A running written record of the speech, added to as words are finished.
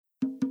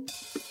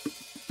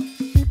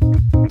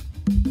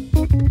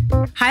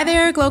Hi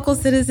there, global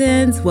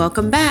citizens.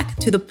 Welcome back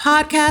to the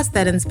podcast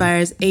that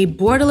inspires a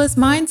borderless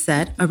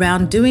mindset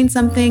around doing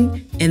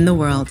something in the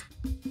world.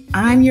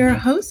 I'm your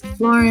host,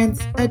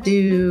 Florence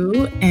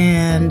Adu,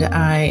 and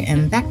I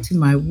am back to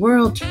my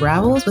world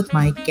travels with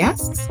my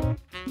guests.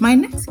 My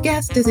next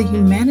guest is a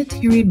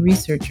humanitarian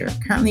researcher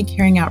currently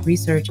carrying out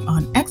research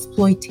on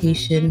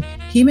exploitation,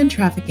 human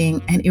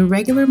trafficking, and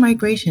irregular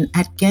migration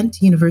at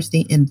Ghent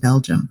University in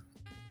Belgium.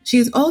 She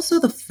is also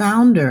the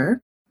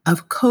founder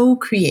of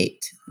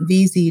Co-Create,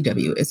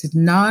 VZW. It's a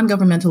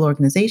non-governmental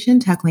organization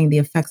tackling the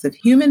effects of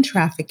human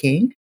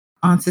trafficking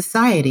on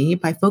society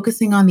by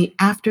focusing on the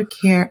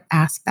aftercare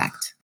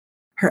aspect.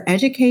 Her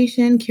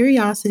education,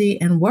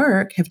 curiosity, and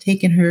work have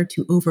taken her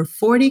to over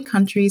 40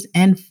 countries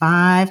and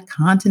 5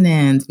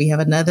 continents. We have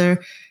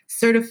another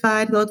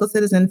certified local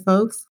citizen,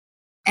 folks.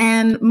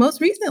 And most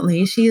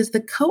recently, she is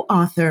the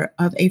co-author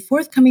of a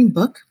forthcoming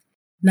book,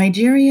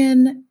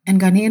 Nigerian and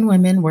Ghanaian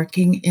Women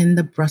Working in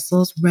the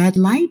Brussels Red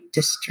Light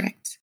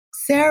District.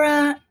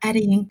 Sarah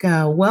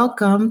Adeyinka,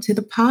 welcome to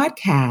the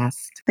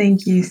podcast.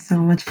 Thank you so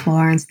much,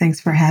 Florence. Thanks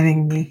for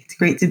having me. It's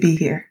great to be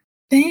here.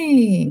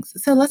 Thanks.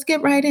 So let's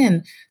get right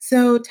in.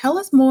 So tell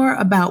us more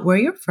about where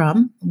you're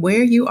from,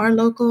 where you are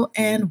local,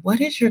 and what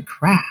is your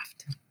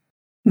craft?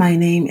 My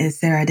name is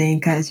Sarah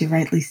Adeyinka, as you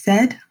rightly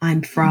said.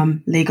 I'm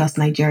from Lagos,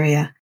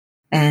 Nigeria,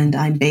 and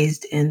I'm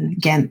based in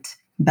Ghent,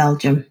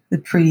 Belgium, the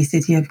pretty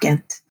city of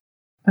Ghent.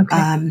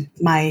 Okay.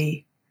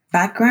 My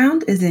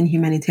background is in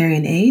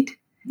humanitarian aid,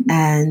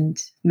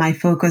 and my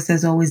focus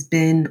has always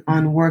been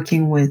on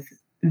working with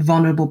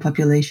vulnerable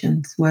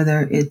populations,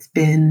 whether it's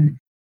been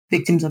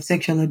victims of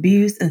sexual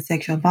abuse and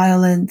sexual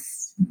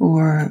violence,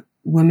 or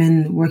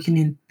women working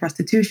in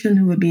prostitution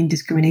who are being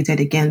discriminated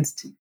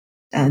against.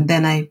 And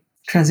then I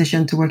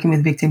transitioned to working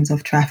with victims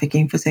of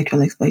trafficking for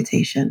sexual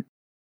exploitation.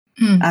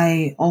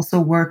 I also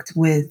worked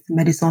with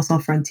Médecins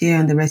Sans Frontières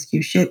on the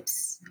rescue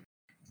ships,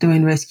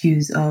 doing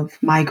rescues of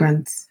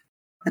migrants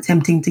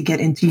attempting to get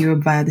into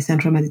Europe via the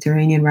Central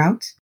Mediterranean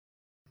route.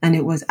 And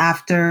it was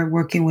after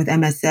working with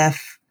MSF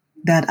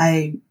that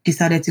I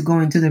decided to go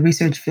into the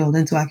research field,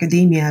 into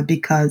academia,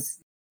 because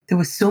there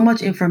was so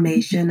much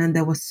information and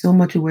there was so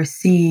much we were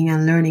seeing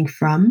and learning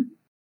from,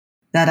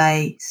 that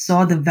I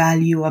saw the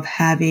value of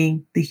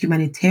having the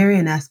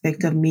humanitarian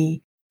aspect of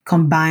me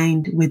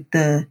combined with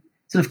the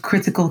sort of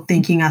critical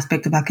thinking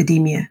aspect of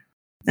academia.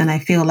 And I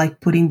feel like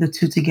putting the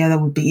two together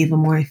would be even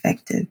more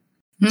effective.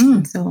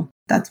 So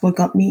that's what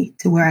got me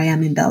to where I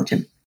am in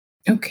Belgium.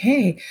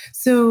 Okay.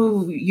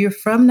 So you're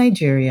from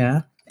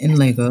Nigeria in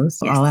Lagos.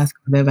 Yes. I'll ask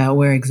a bit about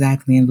where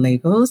exactly in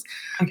Lagos.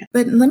 Okay.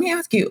 But let me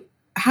ask you,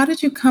 how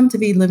did you come to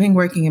be living,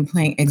 working, and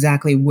playing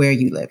exactly where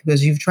you live?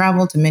 Because you've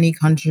traveled to many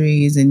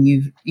countries and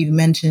you've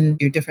mentioned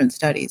your different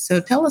studies. So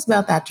tell us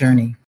about that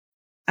journey.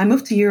 I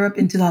moved to Europe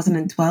in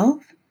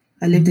 2012.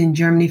 I lived in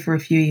Germany for a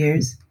few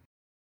years.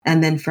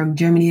 And then from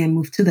Germany, I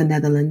moved to the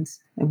Netherlands.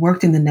 I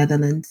worked in the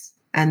Netherlands.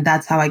 And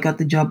that's how I got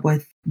the job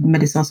with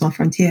Médecins Sans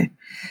Frontières.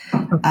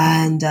 Okay.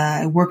 And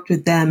I worked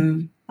with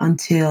them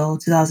until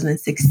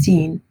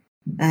 2016.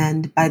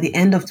 And by the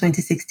end of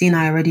 2016,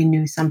 I already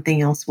knew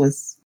something else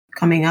was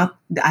coming up.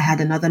 I had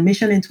another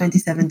mission in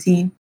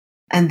 2017.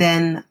 And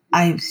then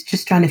I was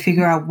just trying to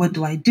figure out, what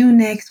do I do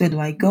next? Where do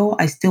I go?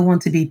 I still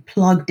want to be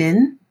plugged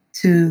in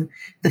to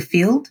the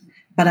field,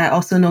 but I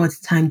also know it's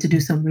time to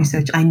do some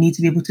research. I need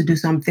to be able to do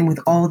something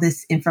with all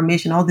this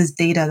information, all this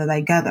data that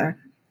I gather.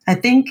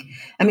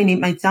 It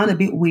might sound a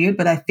bit weird,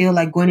 but I feel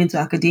like going into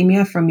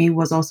academia for me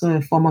was also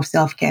a form of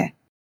self-care.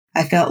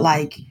 I felt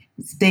like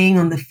staying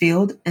on the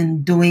field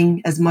and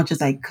doing as much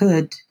as I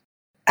could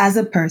as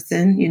a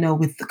person,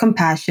 with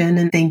compassion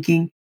and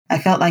thinking. I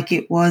felt like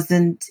it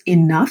wasn't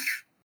enough.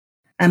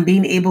 And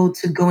being able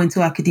to go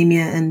into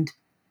academia and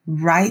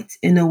write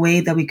in a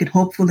way that we could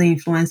hopefully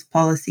influence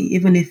policy,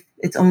 even if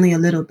it's only a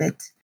little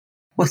bit,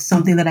 was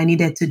something that I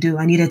needed to do.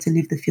 I needed to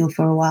leave the field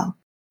for a while.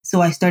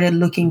 So I started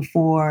looking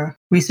for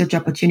research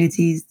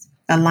opportunities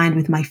aligned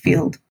with my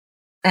field.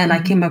 And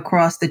I came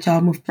across the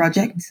Child Move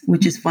Project,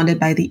 which is funded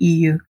by the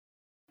EU.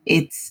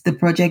 It's the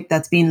project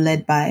that's being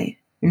led by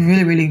a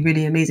really, really,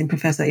 really amazing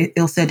professor,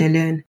 Ilse de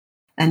Leun.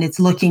 And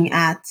it's looking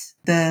at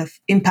the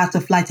impact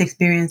of flight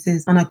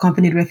experiences on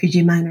unaccompanied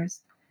refugee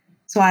minors.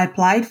 So I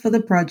applied for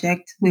the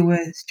project. We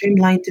were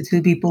streamlined to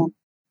 2 people.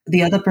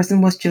 The other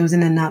person was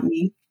chosen and not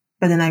me.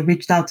 But then I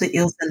reached out to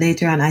Ilse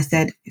later and I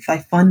said, if I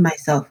fund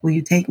myself, will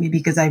you take me?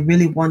 Because I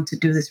really want to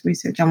do this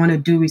research. I want to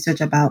do research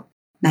about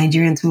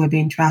Nigerians who are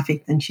being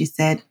trafficked. And she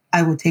said,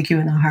 I will take you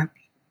in a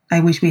heartbeat.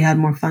 I wish we had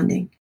more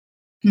funding.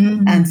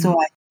 And so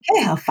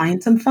I'll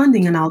find some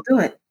funding and I'll do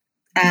it.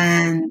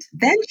 And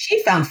then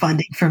she found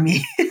funding for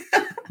me.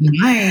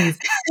 Nice.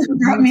 She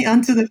brought me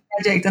onto the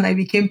project and I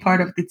became part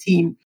of the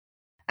team.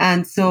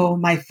 And so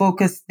my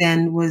focus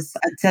then was,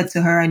 I said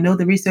to her, I know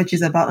the research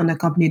is about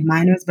unaccompanied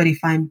minors, but if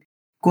I'm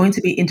going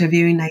to be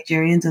interviewing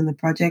Nigerians on the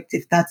project,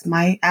 if that's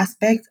my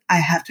aspect, I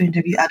have to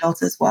interview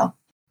adults as well.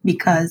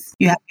 Because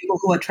you have people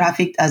who are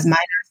trafficked as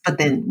minors, but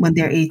then when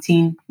they're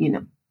 18,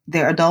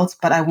 they're adults,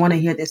 but I want to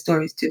hear their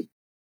stories too.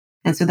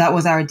 And so that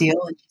was our deal.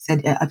 And she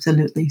said, yeah,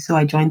 absolutely. So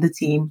I joined the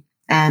team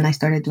and I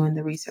started doing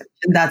the research.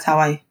 And that's how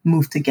I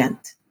moved to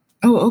Ghent.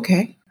 Oh,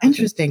 okay.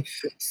 Interesting.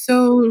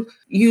 So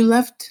you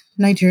left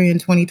Nigeria in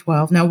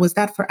 2012. Now, was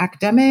that for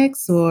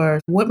academics or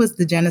what was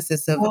the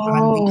genesis of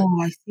on the?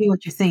 Oh, I see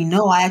what you're saying.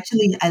 No, I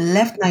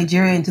left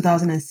Nigeria in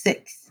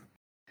 2006.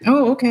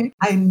 Oh, okay.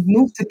 I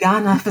moved to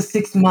Ghana for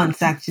 6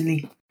 months,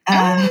 actually.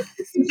 Ah,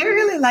 I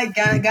really like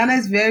Ghana. Ghana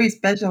is very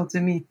special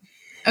to me.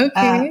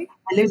 okay.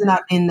 I lived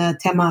in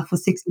Tema for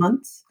 6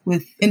 months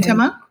with In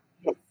Tema?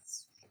 yes,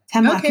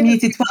 Tema Okay.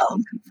 Community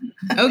 12.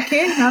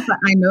 Okay.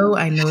 I know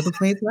the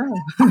place well.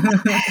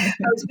 I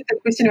was with a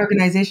Christian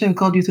organization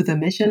called Youth with a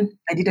Mission.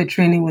 I did a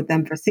training with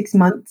them for 6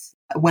 months.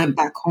 I went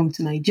back home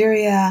to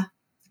Nigeria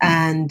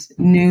and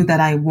knew that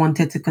I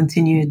wanted to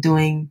continue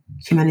doing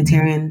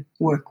humanitarian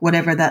work,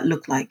 whatever that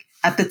looked like.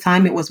 At the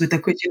time, it was with a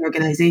Christian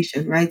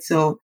organization, right?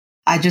 So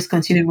I just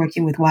continued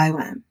working with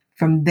YWAM.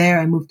 From there,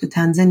 I moved to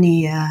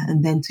Tanzania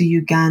and then to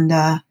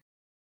Uganda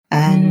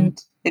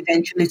and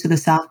eventually to the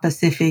South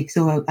Pacific.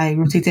 So I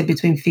rotated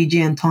between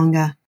Fiji and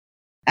Tonga.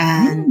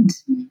 And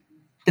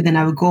but then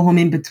I would go home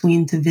in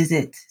between to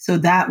visit. So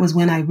that was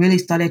when I really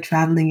started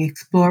traveling,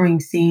 exploring,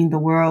 seeing the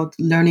world,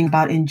 learning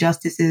about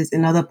injustices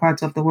in other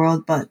parts of the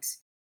world. But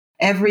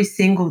every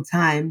single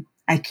time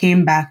I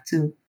came back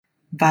to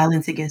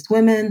violence against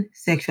women,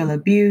 sexual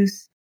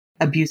abuse,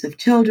 abuse of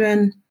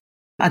children.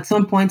 At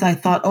some point, I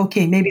thought,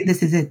 okay, maybe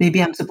this is it.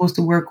 Maybe I'm supposed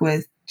to work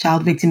with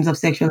child victims of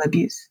sexual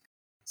abuse.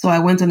 So I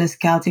went on a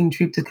scouting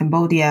trip to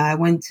Cambodia. I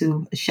went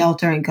to a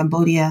shelter in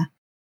Cambodia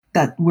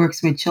that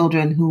works with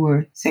children who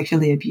were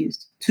sexually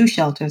abused, 2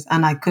 shelters.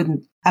 And I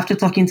couldn't, after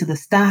talking to the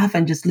staff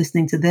and just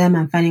listening to them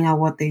and finding out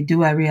what they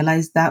do, I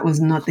realized that was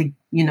not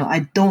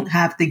I don't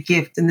have the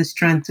gift and the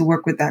strength to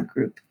work with that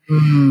group.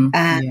 And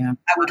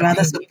I would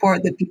rather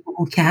support the people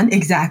who can.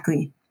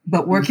 Exactly.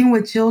 But working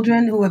with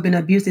children who have been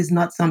abused is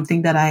not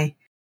something that I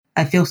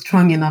feel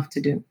strong enough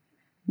to do.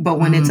 But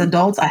when it's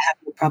adults, I have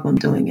no problem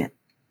doing it.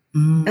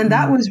 And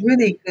that was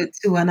really good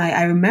too. And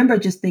I remember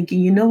just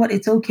thinking, you know what?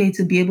 It's okay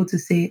to be able to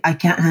say, I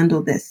can't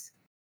handle this.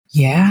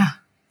 Yeah.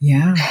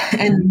 Yeah.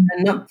 And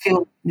not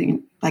feel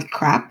like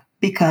crap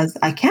because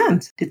I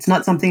can't. It's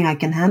not something I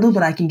can handle,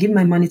 but I can give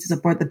my money to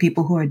support the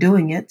people who are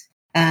doing it.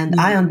 And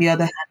I, on the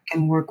other hand,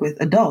 can work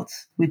with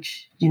adults,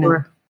 which,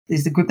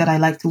 is the group that I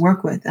like to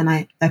work with and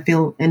I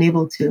feel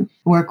enabled to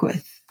work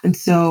with. And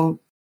so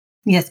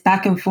yes,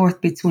 back and forth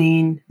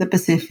between the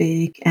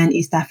Pacific and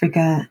East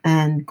Africa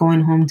and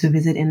going home to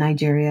visit in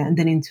Nigeria. And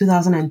then in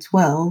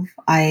 2012,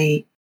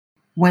 I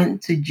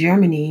went to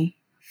Germany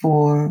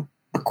for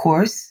a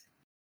course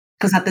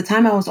because at the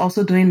time I was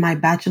also doing my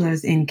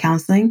bachelor's in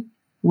counseling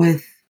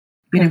with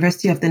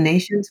University of the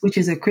Nations, which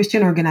is a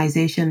Christian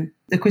organization,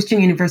 the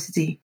Christian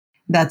university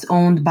that's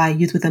owned by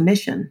Youth with a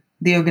Mission,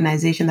 the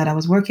organization that I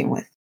was working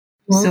with.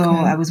 Okay. So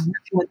I was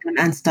working with them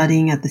and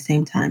studying at the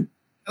same time.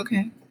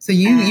 Okay. So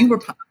you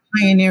were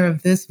pioneer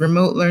of this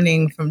remote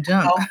learning from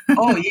jump.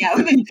 Oh yeah,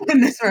 we've been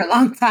doing this for a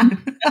long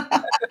time.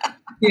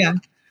 Yeah.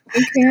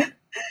 Okay.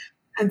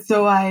 And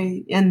so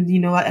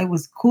it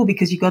was cool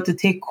because you got to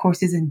take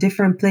courses in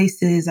different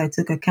places. I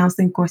took a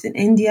counseling course in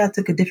India, I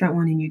took a different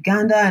one in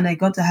Uganda, and I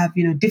got to have,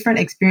 different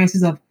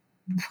experiences of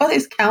what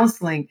is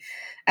counseling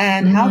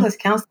and how does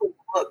counseling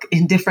look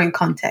in different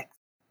contexts,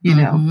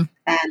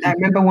 And I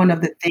remember one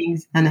of the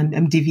things, and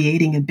I'm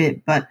deviating a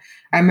bit, but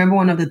I remember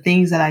one of the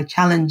things that I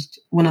challenged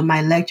one of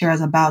my lecturers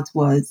about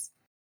was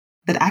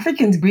that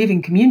Africans grieve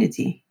in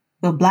community.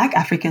 Well, Black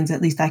Africans,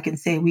 at least I can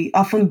say, we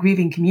often grieve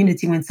in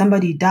community. When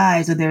somebody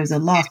dies or there's a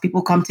loss,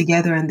 people come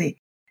together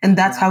and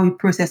that's how we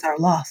process our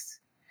loss.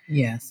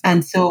 Yes.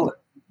 And so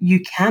you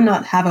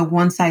cannot have a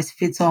one size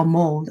fits all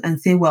mold and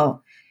say,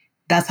 well,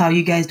 that's how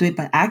you guys do it.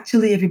 But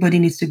actually, everybody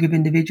needs to grieve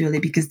individually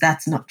because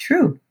that's not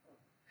true.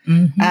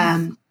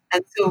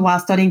 And so while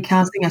studying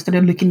counseling, I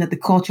started looking at the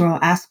cultural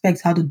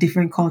aspects. How do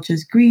different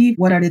cultures grieve?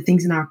 What are the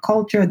things in our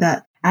culture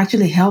that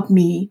actually help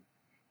me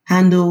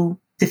handle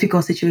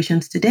difficult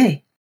situations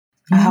today?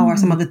 How are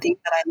some of the things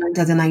that I learned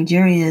as a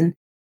Nigerian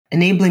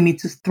enabling me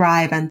to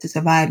thrive and to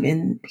survive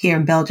here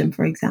in Belgium,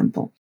 for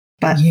example?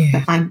 But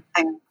I'm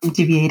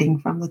deviating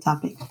from the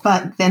topic.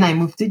 But then I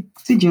moved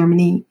to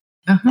Germany.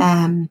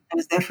 I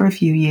was there for a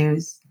few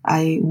years.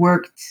 I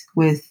worked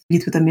with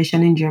Youth with a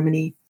Mission in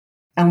Germany.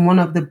 And one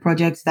of the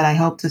projects that I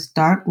helped to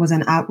start was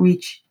an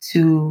outreach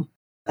to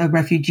a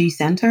refugee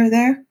center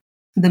there.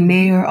 The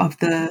mayor of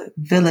the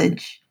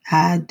village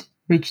had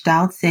reached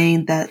out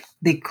saying that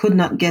they could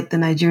not get the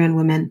Nigerian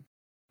women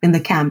in the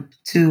camp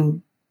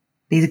to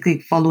basically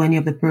follow any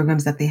of the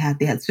programs that they had.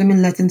 They had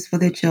swimming lessons for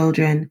their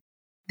children.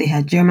 They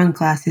had German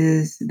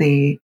classes.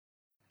 They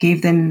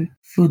gave them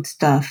food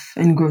stuff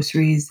and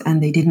groceries,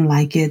 and they didn't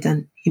like it.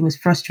 And he was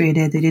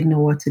frustrated. They didn't know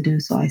what to do.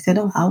 So I said,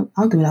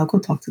 I'll do it. I'll go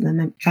talk to them.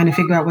 I'm trying to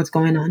figure out what's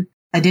going on.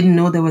 I didn't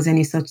know there was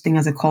any such thing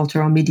as a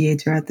cultural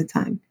mediator at the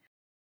time.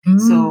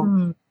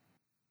 So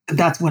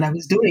that's what I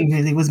was doing,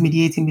 really, was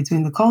mediating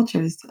between the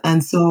cultures.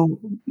 And so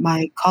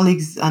my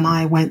colleagues and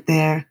I went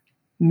there,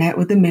 met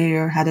with the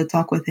mayor, had a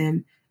talk with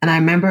him. And I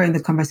remember in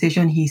the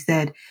conversation, he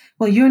said,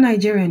 well, you're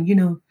Nigerian,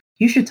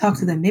 you should talk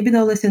to them. Maybe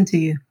they'll listen to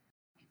you.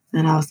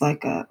 And I was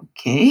like,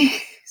 okay.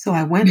 So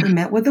I went and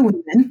met with the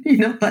women,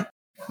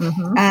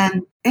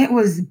 and it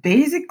was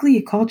basically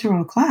a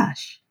cultural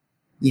clash.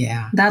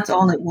 Yeah. That's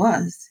all it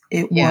was.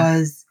 It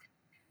was,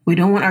 we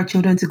don't want our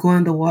children to go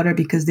in the water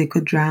because they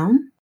could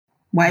drown.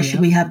 Why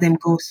should we have them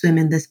go swim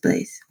in this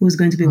place? Who's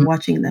going to be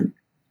watching them?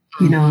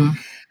 We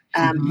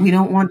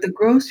don't want the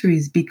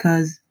groceries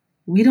because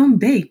we don't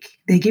bake.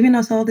 They're giving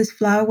us all this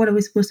flour. What are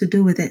we supposed to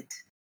do with it?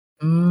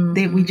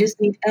 We just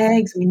need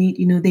eggs. We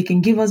need, they can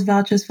give us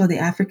vouchers for the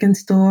African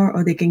store,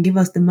 or they can give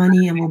us the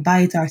money and we'll buy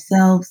it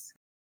ourselves.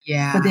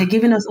 Yeah. But they're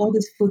giving us all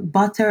this food,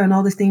 butter and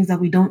all these things that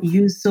we don't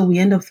use. So we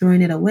end up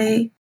throwing it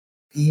away.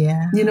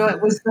 Yeah.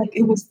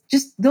 It was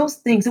just those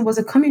things. It was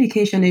a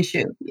communication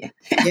issue.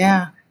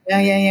 Yeah.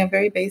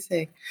 Very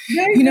basic.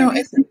 Very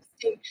basic.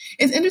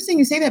 It's interesting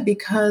you say that,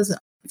 because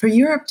for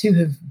Europe to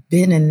have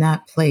been in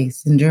that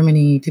place, in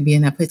Germany to be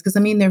in that place, because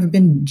there have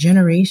been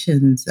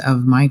generations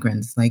of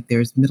migrants, like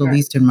there's Middle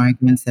Eastern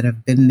migrants that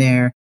have been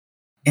there.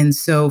 And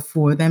so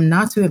for them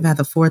not to have had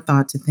the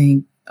forethought to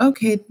think,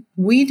 okay,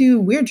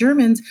 we're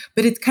Germans,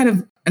 but it's kind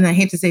of, and I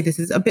hate to say this,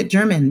 is a bit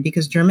German,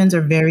 because Germans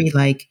are very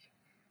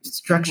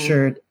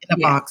structured in a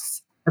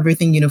box,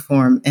 everything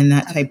uniform, and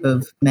that type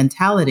of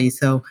mentality.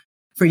 So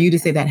for you to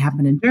say that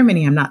happened in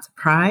Germany, I'm not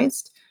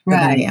surprised, but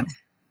I am.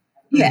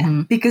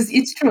 Yeah, because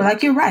it's true.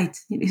 Like, you're right.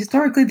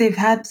 Historically, they've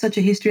had such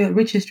a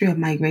rich history of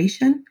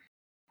migration.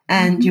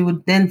 And you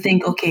would then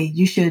think, okay,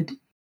 you should,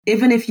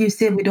 even if you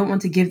say we don't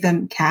want to give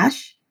them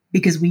cash,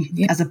 because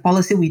as a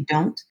policy, we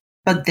don't,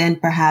 but then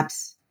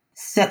perhaps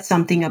set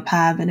something up,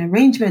 have an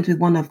arrangement with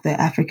one of the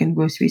African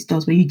grocery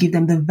stores where you give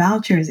them the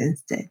vouchers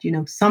instead,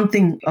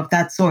 something of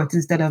that sort,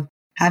 instead of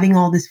having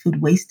all this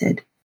food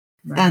wasted.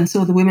 Right. And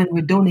so the women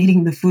were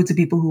donating the food to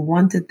people who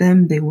wanted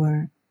them.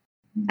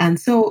 And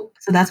so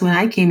that's when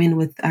I came in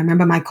with, I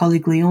remember my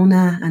colleague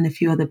Leona and a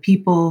few other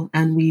people,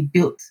 and we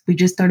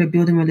just started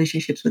building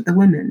relationships with the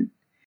women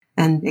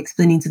and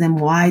explaining to them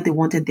why they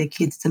wanted their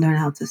kids to learn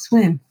how to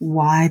swim,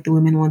 why the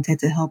women wanted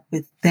to help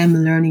with them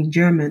learning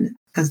German,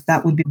 because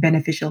that would be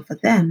beneficial for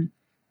them.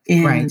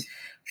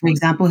 For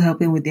example,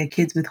 helping with their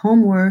kids with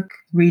homework,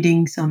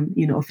 reading some,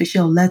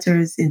 official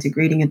letters,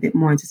 integrating a bit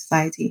more into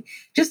society.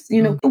 Just,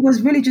 it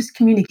was really just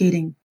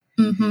communicating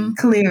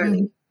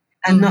clearly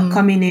and not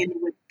coming in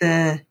with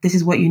this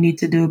is what you need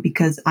to do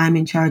because I'm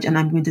in charge and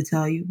I'm going to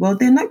tell you. Well,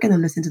 they're not going to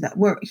listen to that.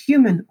 We're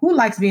human. Who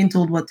likes being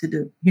told what to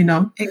do,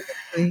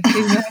 Exactly.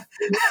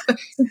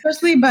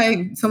 Especially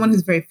by someone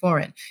who's very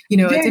foreign.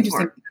 It's interesting.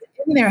 Foreign.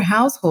 In their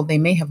household, they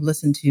may have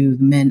listened to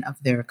the men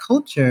of their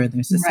culture,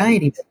 their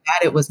society, but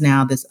that it was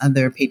now this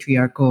other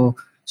patriarchal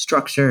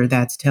structure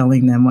that's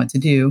telling them what to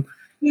do.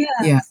 Yes.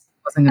 Yeah.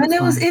 And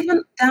it was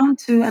even down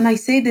to, and I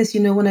say this,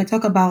 when I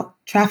talk about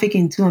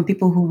trafficking too and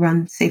people who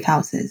run safe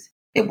houses,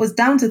 it was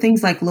down to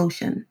things like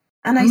lotion.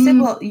 And I said,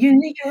 well, you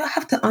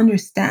have to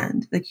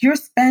understand, like, you're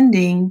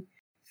spending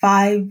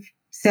 5-7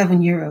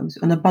 euros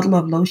on a bottle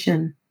of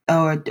lotion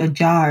or a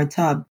jar or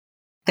tub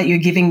that you're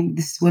giving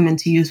these women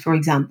to use, for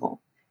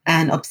example,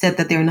 and upset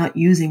that they're not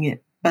using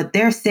it. But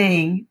they're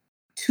saying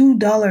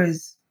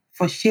 $2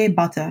 for shea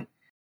butter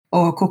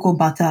or cocoa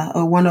butter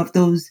or one of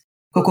those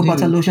cocoa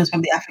butter lotions from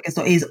the African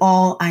store is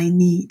all I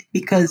need,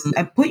 because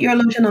I put your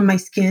lotion on my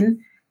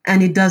skin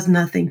and it does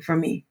nothing for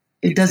me.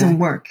 It doesn't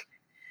work.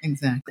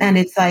 Exactly. And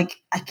it's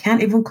like, I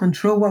can't even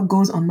control what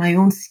goes on my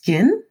own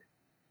skin.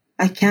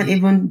 I can't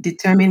even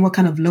determine what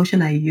kind of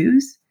lotion I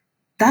use.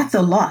 That's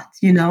a lot,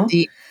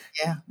 Deep.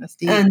 Yeah, that's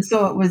deep. And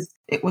so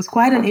it was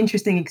quite an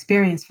interesting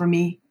experience for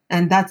me.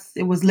 And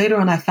it was later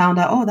on I found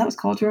out, that was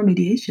cultural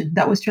mediation.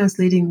 That was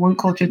translating one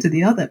culture to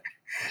the other.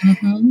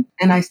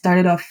 And I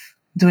started off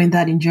doing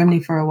that in Germany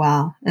for a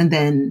while, and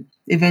then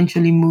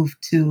eventually moved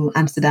to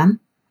Amsterdam.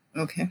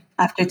 Okay.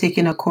 After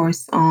taking a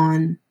course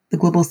on the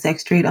global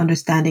sex trade,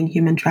 understanding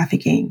human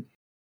trafficking,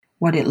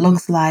 what it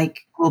looks like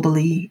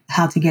globally,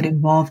 how to get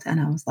involved. And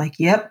I was like,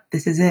 yep,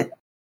 this is it.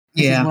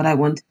 This is what I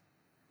want.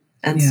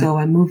 And so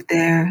I moved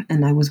there,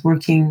 and I was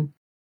working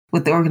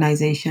with the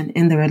organization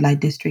in the red light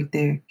district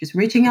there, just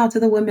reaching out to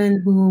the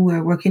women who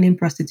were working in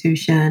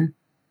prostitution,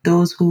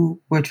 those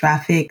who were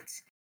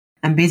trafficked,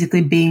 and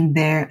basically being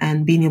there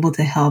and being able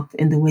to help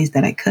in the ways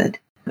that I could.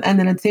 And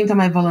then at the same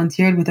time, I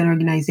volunteered with an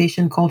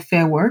organization called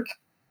Fair Work,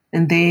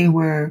 and they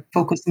were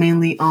focused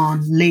mainly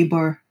on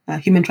labor,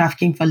 human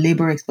trafficking for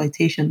labor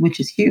exploitation,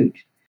 which is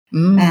huge.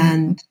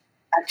 And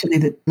actually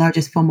the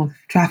largest form of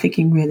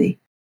trafficking, really.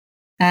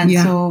 And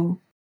so,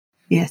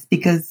 yes,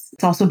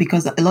 it's also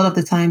because a lot of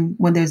the time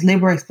when there's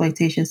labor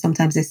exploitation,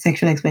 sometimes there's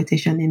sexual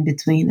exploitation in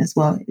between as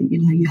well.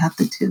 You have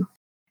the two.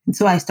 And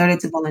so I started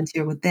to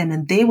volunteer with them,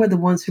 and they were the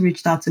ones who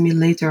reached out to me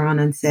later on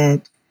and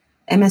said,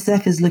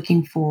 MSF is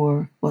looking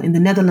for, in the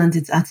Netherlands,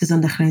 it's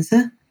Artsen zonder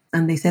Grenzen.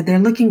 And they said they're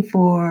looking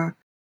for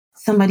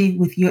somebody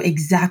with your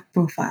exact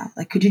profile.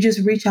 Like, could you just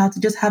reach out to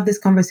just have this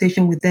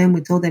conversation with them?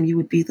 We told them you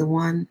would be the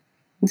one.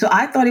 And so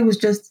I thought it was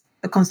just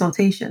a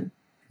consultation.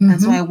 And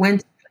so I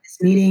went to this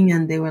meeting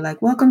and they were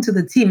like, welcome to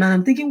the team. And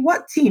I'm thinking,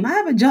 what team? I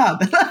have a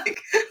job.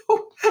 Like,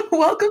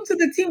 welcome to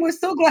the team. We're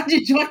so glad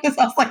you joined us.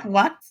 I was like,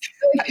 what?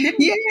 I didn't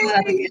get that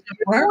application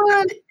for.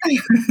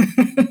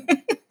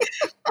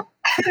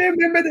 I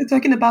remember they're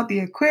talking about the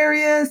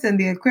Aquarius,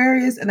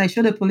 and I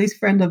showed a police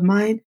friend of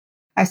mine.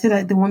 I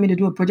said they want me to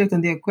do a project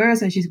on the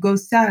Aquarius, and she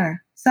goes,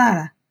 Sarah,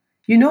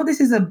 you know this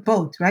is a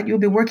boat, right? You'll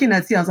be working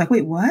at sea. I was like,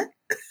 wait, what?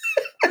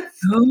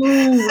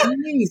 Oh,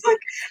 right. Like,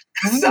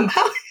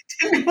 somehow it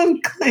didn't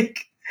even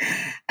click.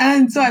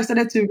 And so I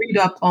started to read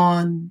up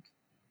on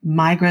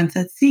migrants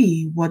at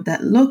sea, what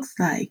that looks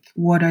like,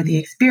 what are the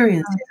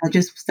experiences. I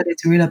just started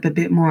to read up a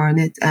bit more on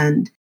it,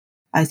 and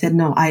I said,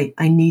 no, I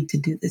need to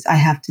do this. I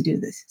have to do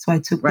this. So I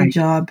took the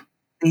job.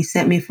 They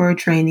sent me for a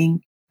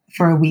training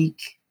for a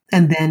week.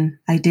 And then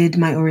I did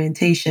my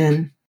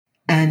orientation.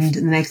 And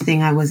the next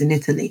thing I was in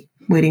Italy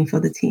waiting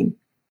for the team.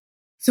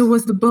 So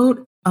was the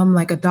boat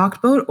like a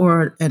docked boat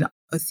or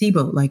a sea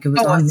boat? Like it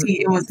was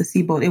it was a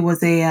sea boat. It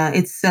was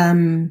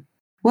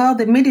well,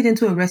 they made it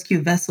into a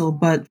rescue vessel,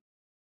 but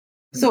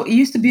so it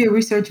used to be a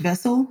research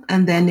vessel,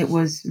 and then it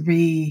was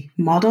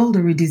remodeled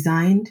or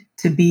redesigned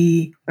to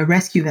be a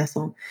rescue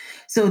vessel.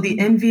 So the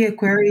MV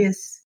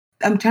Aquarius,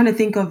 I'm trying to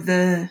think of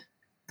the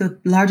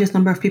largest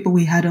number of people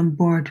we had on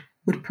board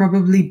would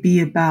probably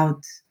be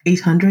about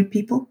 800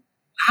 people.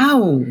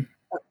 Wow.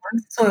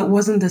 So it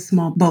wasn't a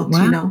small boat,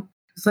 you know.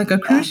 It's like a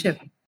cruise ship.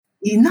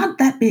 Not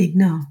that big,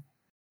 no.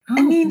 Oh,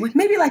 I mean,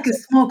 maybe like a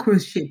small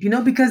cruise ship, you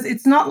know, because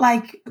it's not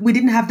like we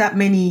didn't have that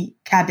many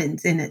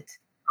cabins in it.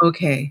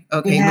 Okay.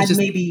 We had just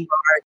maybe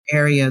large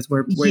areas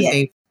where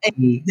they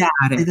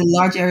exactly the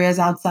large areas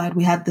outside.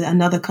 We had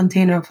another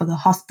container for the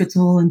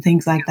hospital and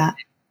things like that.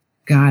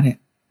 Got it.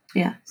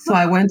 Yeah. So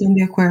I went on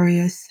the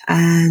Aquarius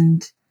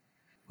and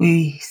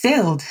we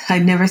sailed.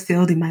 I'd never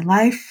sailed in my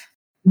life.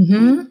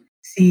 Mm-hmm.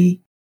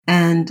 See,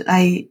 and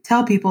I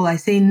tell people, I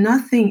say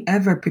nothing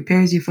ever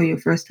prepares you for your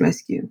first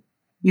rescue.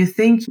 You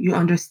think you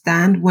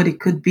understand what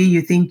it could be.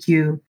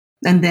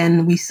 And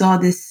then we saw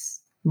this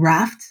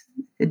raft,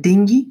 a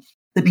dinghy.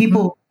 The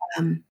people,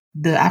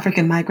 the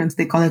African migrants,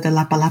 they call it a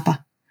lapa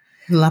lapa.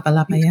 Lapa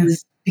lapa,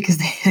 yes. Because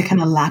they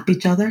kind of lap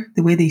each other,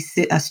 the way they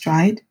sit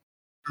astride.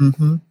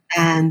 Mm-hmm.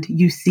 And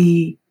you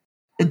see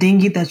a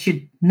dinghy that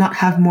should not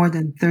have more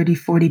than 30,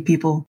 40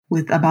 people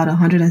with about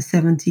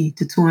 170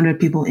 to 200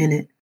 people in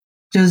it,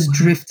 just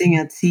drifting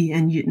at sea.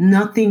 And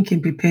nothing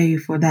can prepare you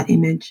for that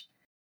image.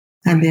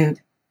 And they're,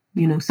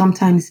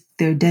 sometimes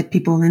there are dead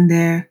people in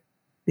there.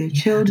 They're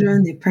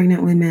children, they're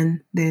pregnant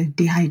women, they're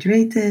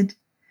dehydrated.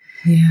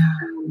 Yeah.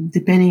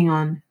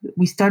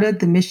 We started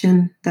the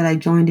mission that I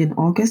joined in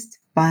August.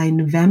 By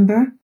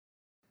November,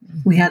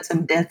 we had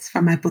some deaths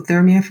from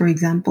hypothermia, for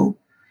example.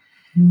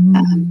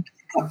 It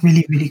got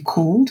really, really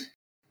cold.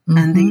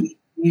 And they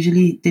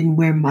usually didn't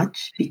wear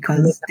much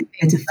because they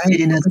had to fit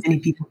in as many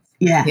people.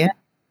 Yeah.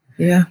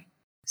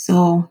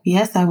 So,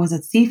 yes, I was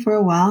at sea for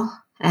a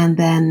while and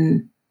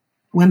then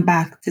went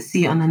back to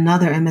sea on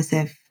another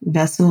MSF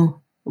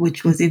vessel,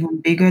 which was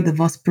even bigger. The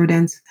Vos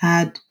Prudence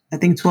had, I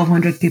think,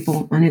 1,200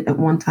 people on it at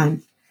one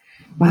time.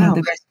 One of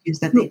the rescues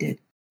that they did.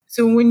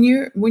 So when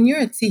you're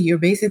at sea, you're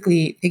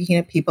basically picking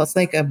up people. It's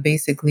like a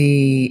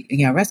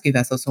rescue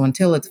vessel. So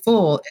until it's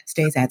full, it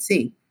stays at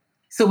sea.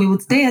 So we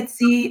would stay at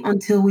sea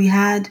until we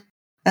had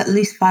at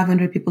least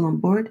 500 people on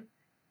board.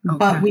 Okay.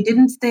 But we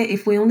didn't stay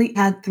if we only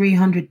had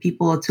 300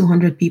 people or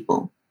 200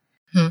 people.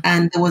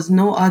 And there was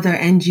no other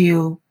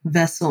NGO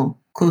vessel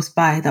close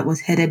by that was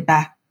headed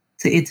back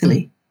to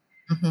Italy.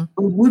 We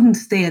wouldn't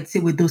stay at sea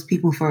with those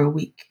people for a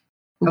week.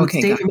 We would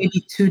stay for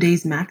maybe 2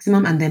 days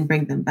maximum and then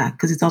bring them back.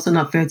 Because it's also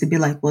not fair to be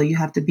like, well, you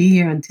have to be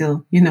here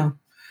until,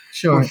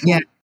 Sure. Yeah,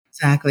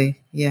 exactly.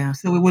 Yeah.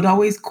 So we would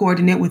always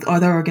coordinate with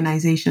other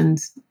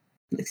organizations,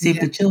 like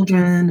Save the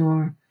Children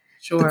or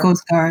the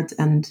Coast Guard,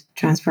 and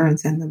transfer and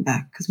send them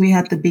back. Because we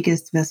had the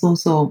biggest vessel.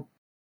 So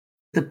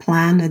the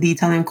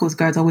Italian Coast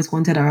Guards always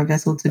wanted our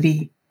vessel to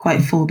be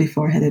quite full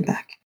before headed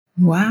back.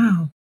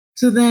 Wow.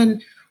 So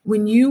then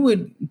when you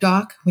would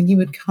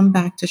come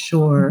back to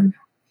shore,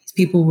 these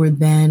people were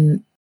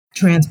then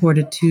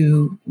transported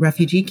to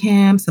refugee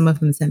camps, some of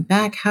them sent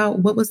back.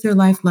 What was their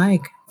life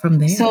like from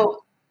there?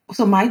 So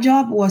my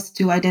job was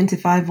to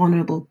identify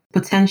vulnerable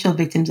potential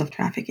victims of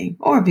trafficking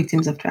or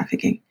victims of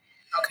trafficking.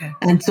 Okay.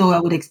 And so I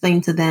would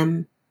explain to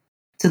them,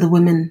 to the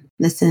women,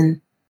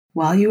 listen,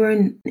 while you were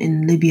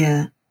in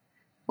Libya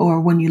or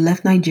when you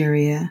left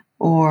Nigeria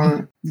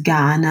or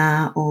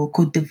Ghana or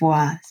Cote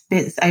d'Ivoire,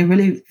 I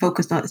really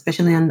focused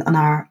especially on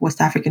our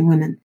West African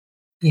women.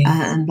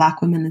 And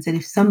Black women, and said,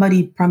 if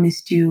somebody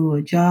promised you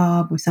a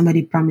job or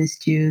somebody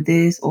promised you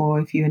this, or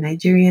if you're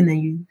Nigerian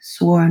and you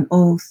swore an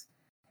oath,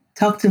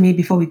 talk to me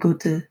before we go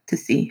to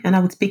sea. And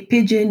I would speak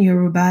Pidgin,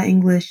 Yoruba,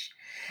 English.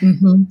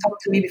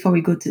 Talk to me before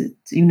we go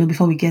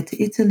before we get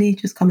to Italy.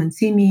 Just come and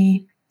see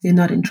me. You're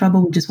not in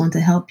trouble. We just want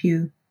to help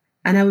you.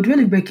 And I would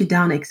really break it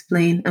down,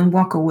 explain, and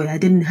walk away. I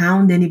didn't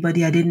hound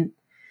anybody.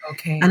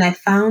 Okay. And I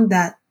found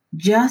that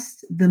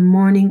just the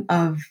morning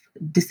of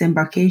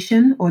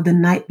disembarkation or the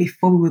night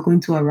before we were going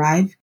to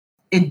arrive,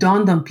 it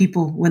dawned on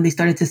people when they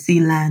started to see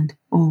land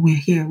oh, we're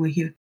here, we're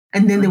here.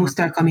 And then they would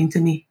start coming to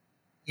me.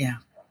 Yeah.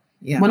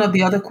 Yeah. One of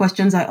the other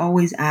questions I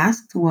always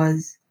asked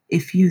was,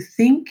 if you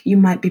think you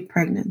might be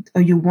pregnant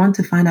or you want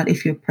to find out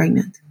if you're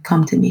pregnant,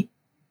 come to me.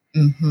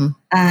 Mm-hmm.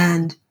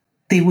 And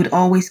they would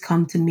always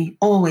come to me,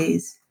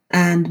 always.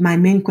 And my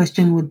main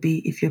question would be,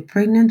 if you're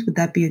pregnant, would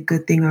that be a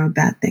good thing or a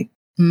bad thing?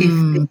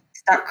 If they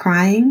start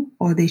crying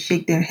or they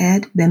shake their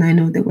head, then I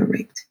know they were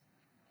raped.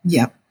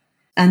 Yep.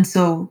 And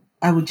so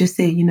I would just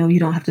say, you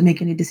don't have to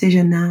make any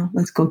decision now.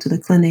 Let's go to the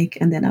clinic.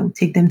 And then I would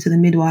take them to the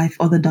midwife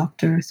or the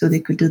doctor so they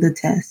could do the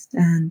test.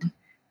 And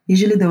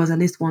usually there was at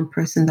least one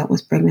person that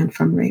was pregnant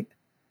from rape.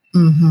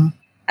 Mm-hmm.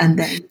 And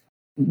then...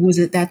 Was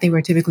it that they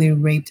were typically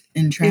raped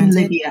in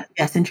transit? In Libya.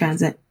 Yes, in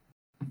transit.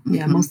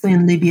 Yeah, mostly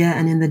in Libya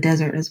and in the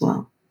desert as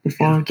well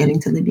before getting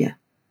to Libya.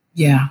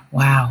 Yeah.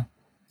 Wow.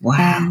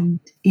 And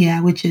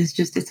which is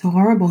just, it's a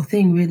horrible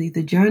thing, really.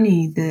 The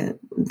journey,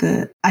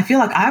 I feel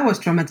like I was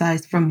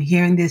traumatized from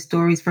hearing their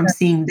stories, from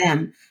seeing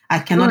them. I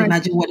cannot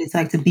imagine what it's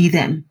like to be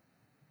them.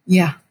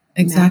 Yeah,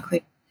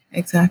 exactly.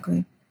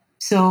 Exactly.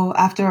 So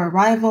after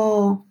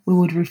arrival, we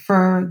would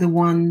refer the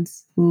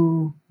ones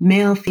who,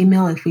 male,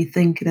 female, if we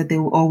think that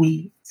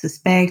we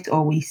suspect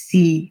or we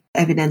see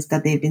evidence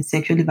that they've been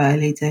sexually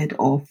violated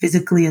or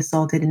physically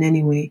assaulted in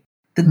any way.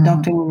 The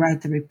doctor will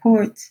write the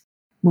report.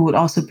 We would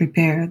also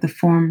prepare the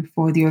form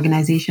for the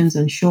organizations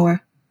on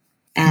shore.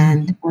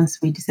 And once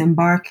we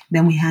disembark,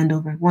 then we hand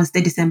over. Once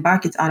they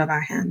disembark, it's out of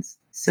our hands.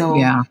 So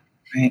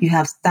you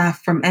have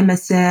staff from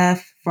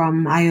MSF,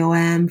 from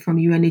IOM, from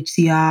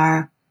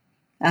UNHCR,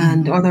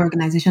 and other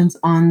organizations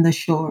on the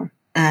shore.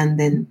 And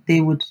then they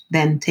would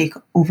then take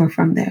over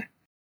from there.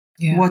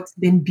 Yeah. What's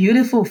been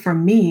beautiful for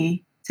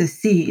me to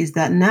see is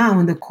that now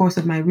in the course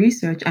of my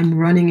research, I'm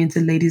running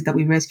into ladies that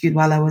we rescued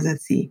while I was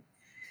at sea.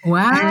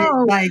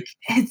 Wow. And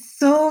it's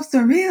so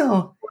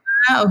surreal.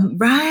 Wow.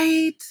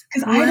 Right.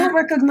 Because I don't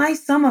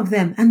recognize some of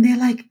them. And they're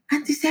like,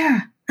 Auntie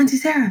Sarah.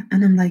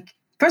 And I'm like,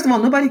 first of all,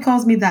 nobody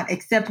calls me that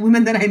except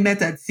women that I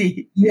met at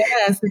sea.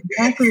 Yes,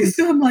 exactly.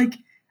 So I'm like,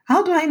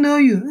 how do I know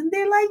you? And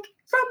they're like,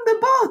 from the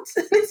boat.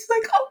 And it's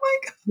like, oh my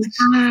gosh.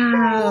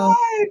 Wow.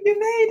 You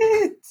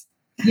made it.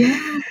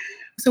 Yeah.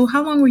 So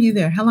how long were you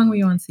there? How long were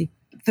you on sea?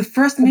 The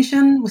first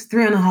mission was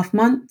 3.5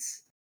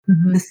 months.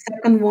 The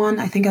second one,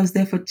 I think I was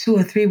there for 2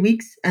 or 3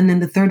 weeks. And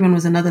then the third one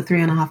was another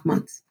 3.5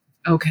 months.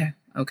 Okay.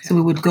 So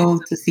we would go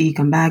to sea,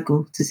 come back,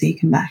 go to sea,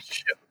 come back.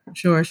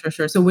 Sure.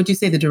 So would you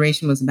say the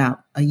duration was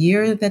about a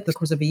year, the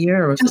course of a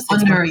year? Or just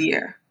under a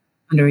year.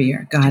 Under a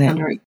year. Got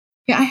it.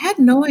 Yeah, I had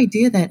no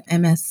idea that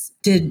MS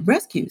did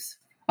rescues.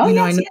 Oh, I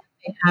know they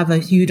have a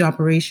huge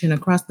operation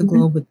across the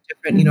globe with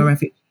different,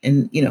 refugee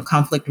and,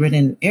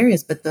 conflict-ridden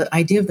areas. But the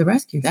idea of the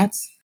rescue,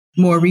 that's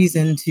more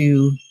reason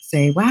to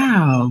say,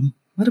 wow,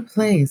 what a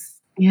place.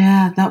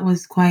 Yeah, that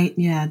was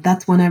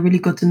that's when I really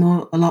got to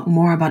know a lot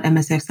more about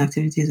MSF's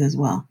activities as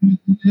well.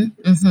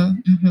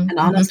 And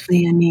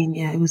honestly, I mean,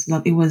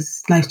 it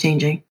was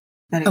life-changing.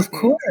 Of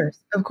course.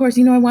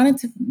 I wanted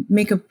to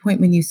make a point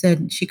when you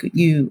said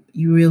you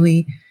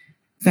really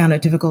found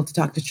it difficult to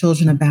talk to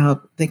children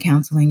about the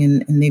counseling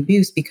and the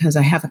abuse, because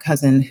I have a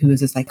cousin who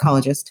is a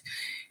psychologist.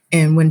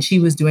 And when she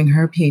was doing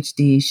her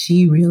PhD,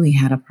 she really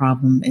had a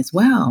problem as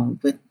well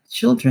with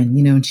children,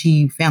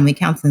 and family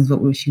counseling is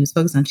what she was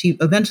focused on. She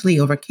eventually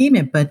overcame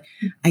it, but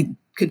I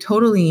could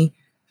totally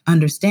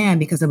understand,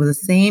 because it was the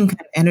same kind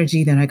of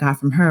energy that I got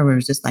from her, where it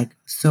was just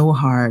so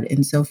hard.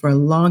 And so for a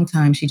long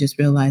time, she just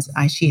realized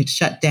she had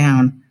shut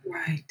down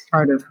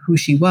part of who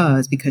she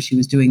was because she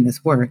was doing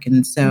this work.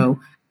 And so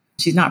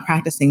she's not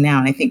practicing now.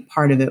 And I think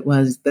part of it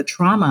was the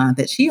trauma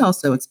that she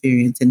also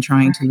experienced in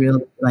trying to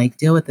really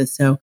deal with this.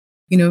 So,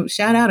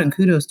 shout out and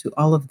kudos to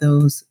all of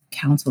those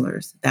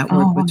counselors that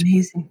work with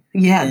amazing.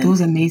 Yeah, those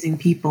amazing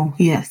people.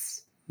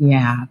 Yes.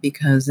 Yeah,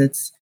 because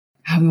it's,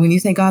 when you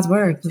say God's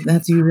work,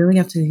 that's, you really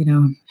have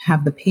to,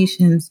 have the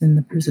patience and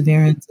the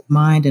perseverance of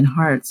mind and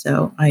heart.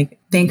 So I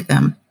thank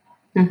them.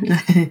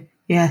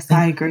 Yes,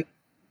 I agree.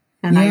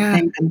 And I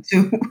thank them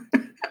too.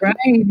 Right,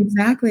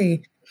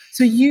 exactly.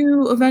 So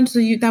you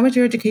eventually, that was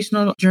your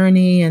educational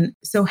journey. And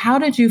so how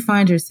did you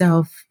find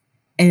yourself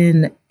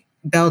in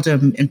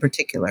Belgium in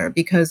particular?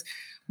 Because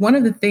one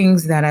of the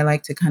things that I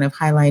like to kind of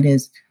highlight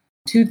is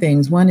two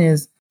things. One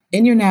is,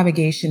 in your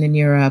navigation in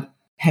Europe,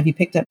 have you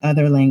picked up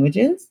other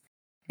languages?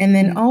 And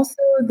then also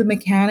the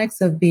mechanics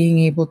of being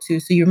able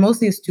to, so you're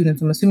mostly a student,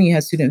 so I'm assuming you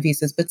have student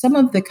visas, but some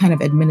of the kind of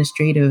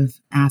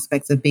administrative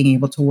aspects of being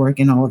able to work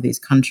in all of these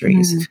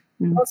countries.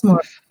 Tell us more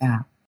about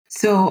that.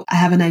 So I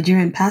have a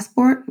Nigerian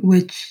passport,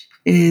 which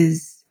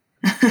is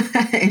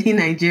any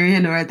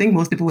Nigerian, or I think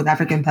most people with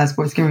African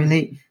passports can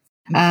relate,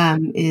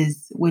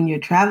 is when you're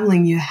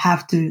traveling, you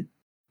have to,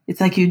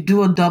 it's like you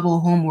do a double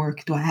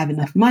homework. Do I have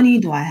enough money?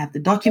 Do I have the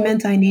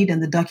document I need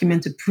and the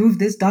document to prove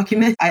this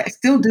document? I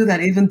still do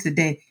that even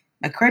today.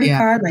 My credit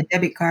card, my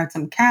debit card,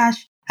 some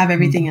cash, have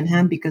everything in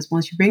hand, because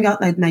once you bring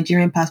out a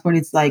Nigerian passport,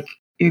 it's like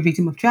you're a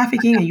victim of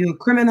trafficking and you're a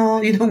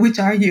criminal, which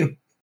are you?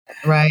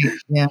 Right.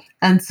 Yeah.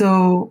 And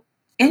so,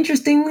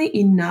 interestingly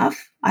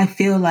enough, I just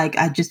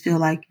feel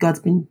like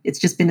it's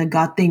just been a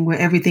God thing where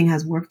everything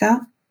has worked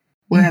out.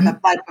 where I've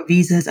applied for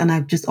visas and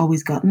I've just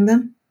always gotten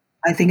them.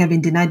 I think I've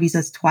been denied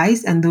visas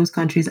twice, and those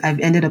countries I've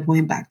ended up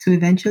going back to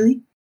eventually.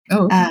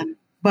 Oh, okay.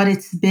 But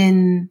it's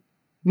been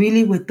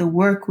really with the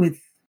work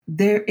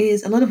there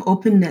is a lot of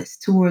openness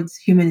towards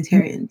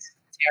humanitarians.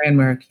 Humanitarian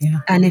work, yeah.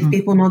 And if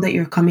people know that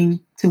you're coming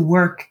to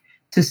work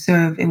to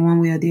serve in one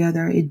way or the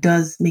other, it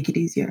does make it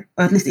easier.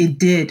 Or at least it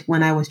did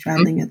when I was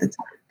traveling at the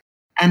time.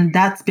 And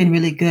that's been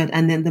really good.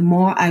 And then the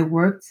more I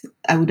worked,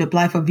 I would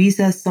apply for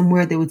visas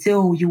somewhere. They would say,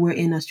 oh, you were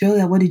in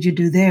Australia. What did you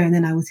do there? And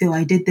then I would say, oh,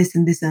 I did this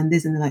and this and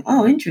this. And they're like,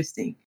 oh,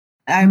 interesting.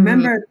 I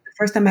remember the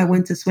first time I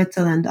went to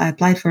Switzerland, I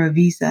applied for a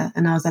visa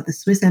and I was at the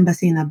Swiss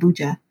embassy in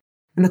Abuja.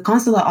 And the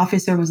consular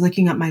officer was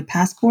looking at my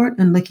passport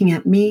and looking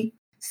at me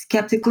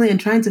skeptically and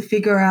trying to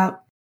figure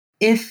out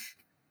if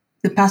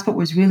the passport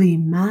was really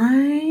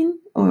mine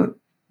or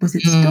was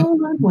it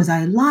stolen? Was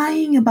I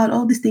lying about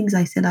all these things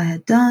I said I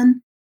had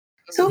done?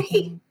 So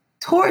he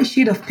tore a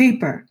sheet of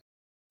paper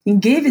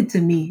and gave it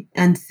to me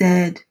and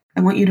said,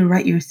 I want you to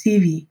write your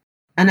CV.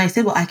 And I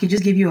said, well, I could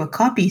just give you a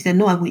copy. He said,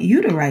 no, I want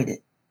you to write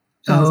it.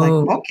 So I was like,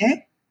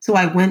 okay. So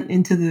I went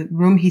into the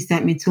room he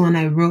sent me to and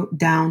I wrote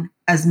down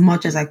as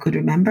much as I could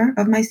remember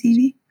of my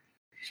CV.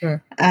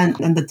 Sure. And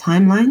the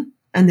timeline.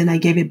 And then I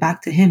gave it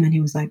back to him and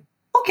he was like,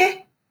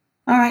 okay,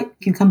 all right,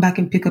 you can come back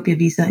and pick up your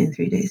visa in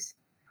 3 days.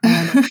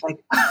 And I was like,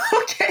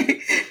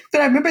 okay. So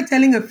I remember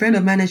telling a friend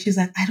of mine and she's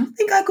like, I don't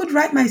think I could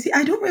write my CV.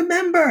 I don't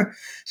remember.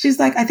 She's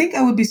like, I think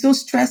I would be so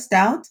stressed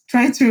out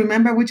trying to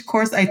remember which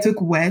course I took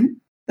when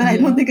that I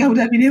don't think I would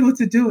have been able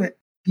to do it.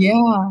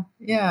 Yeah.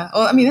 Yeah.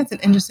 Well, I mean, that's an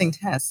interesting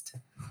test.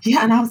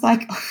 Yeah. And I was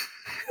like,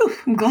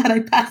 I'm glad I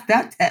passed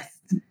that test.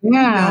 Yeah. You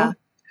know?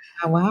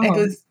 Oh, wow.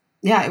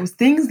 It was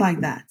things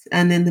like that.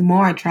 And then the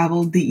more I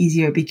traveled, the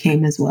easier it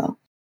became as well.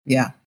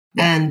 Yeah.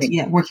 And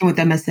working with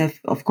MSF,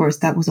 of course,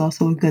 that was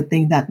also a good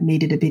thing that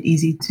made it a bit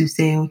easy to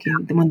say, okay,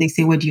 when they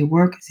say, where do you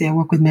work? Say, I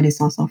work with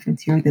Médecins Sans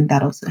Frontières, then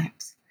that also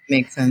helps.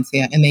 Makes sense.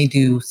 Yeah. And they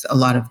do a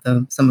lot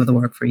of some of the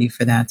work for you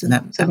for that. So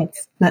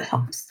that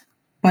helps.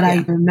 But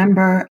I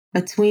remember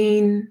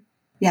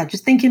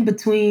just thinking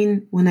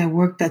between when I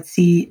worked at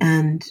sea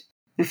and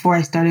before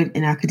I started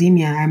in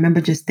academia, I remember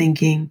just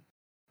thinking,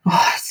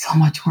 oh, it's so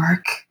much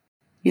work.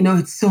 You know,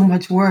 it's so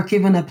much work.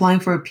 Even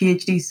applying for a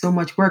PhD is so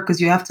much work because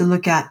you have to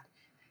look at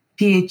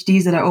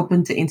PhDs that are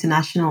open to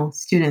international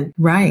students.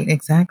 Right,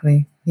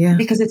 exactly. Yeah.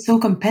 Because it's so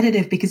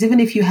competitive. Because even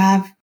if you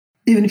have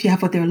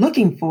what they're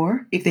looking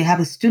for, if they have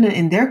a student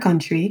in their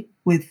country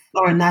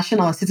or a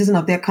national or citizen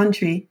of their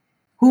country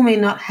who may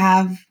not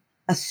have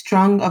as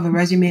strong of a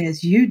resume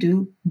as you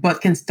do, but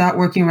can start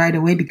working right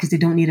away because they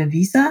don't need a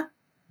visa,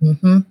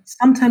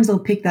 sometimes they'll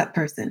pick that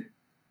person.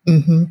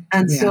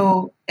 And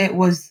so it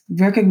was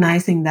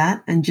recognizing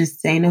that and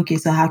just saying, okay,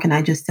 so how can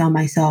I just tell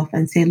myself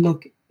and say,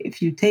 look, if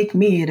you take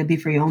me, it'll be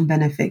for your own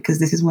benefit because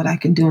this is what I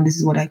can do and this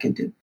is what I can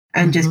do.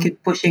 And just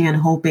keep pushing and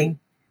hoping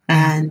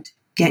and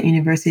get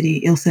university.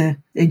 Ilse,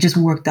 it just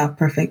worked out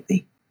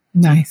perfectly.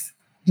 Nice.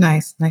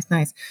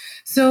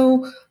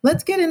 So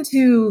let's get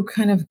into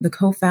kind of the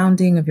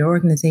co-founding of your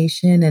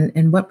organization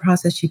and what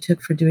process you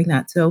took for doing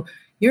that. So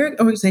your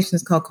organization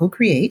is called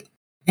Co-Create.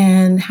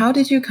 And how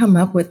did you come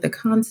up with the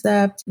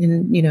concept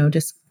and,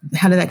 just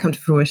how did that come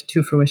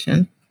to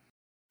fruition?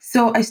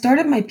 So I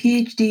started my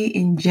PhD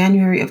in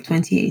January of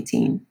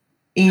 2018.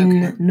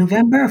 In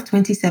November of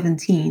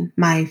 2017,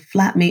 my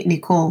flatmate,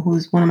 Nicole,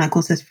 who's one of my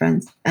closest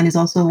friends and is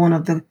also one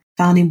of the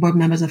founding board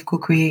members of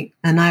Co-Create,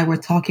 and I were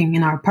talking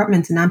in our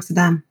apartment in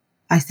Amsterdam.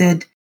 I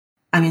said,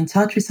 I'm in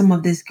touch with some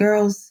of these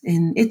girls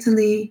in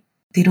Italy.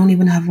 They don't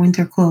even have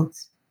winter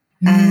clothes.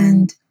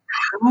 And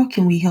how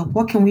can we help?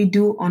 What can we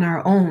do on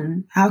our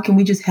own? How can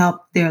we just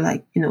help? There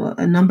are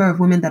a number of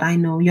women that I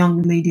know,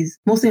 young ladies,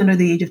 mostly under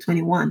the age of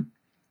 21,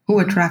 who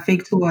were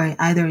trafficked, who are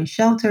either in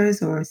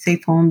shelters or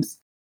safe homes.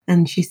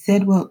 And she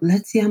said, well,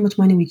 let's see how much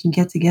money we can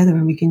get together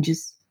and we can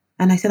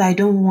and I said, I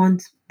don't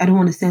want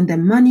to send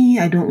them money.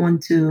 I don't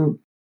want to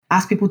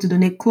ask people to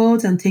donate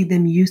clothes and take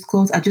them used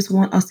clothes. I just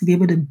want us to be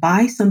able to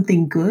buy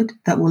something good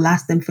that will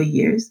last them for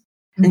years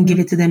and give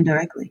it to them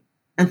directly.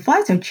 And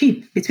flights are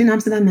cheap between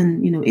Amsterdam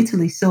and,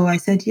 Italy. So I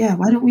said, yeah,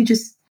 why don't we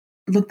just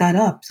look that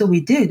up? So we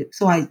did.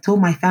 So I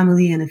told my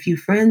family and a few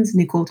friends.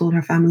 Nicole told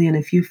her family and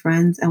a few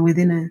friends. And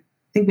within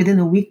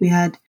a week, we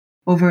had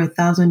over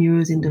 1,000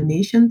 euros in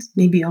donations,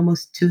 maybe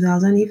almost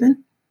 2,000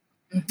 even.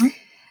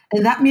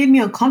 And that made me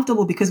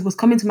uncomfortable because it was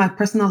coming to my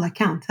personal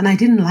account. And I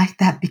didn't like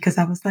that because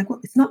I was like, well,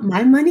 it's not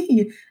my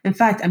money. In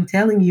fact, I'm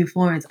telling you,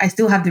 Florence, I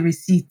still have the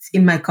receipts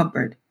in my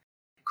cupboard.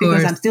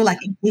 Because I'm still like,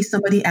 in case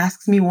somebody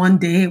asks me one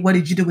day, what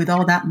did you do with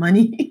all that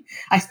money?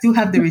 I still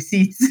have the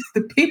receipts,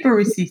 the paper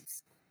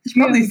receipts. You should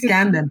probably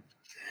scan them.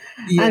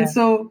 Yeah. And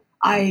so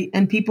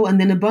and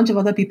then a bunch of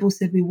other people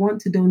said, we want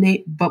to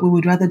donate, but we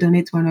would rather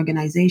donate to an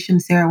organization.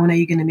 Sarah, when are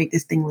you going to make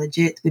this thing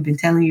legit? We've been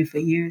telling you for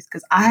years.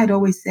 Because I had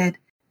always said,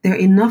 there are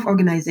enough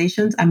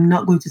organizations. I'm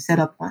not going to set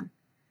up one.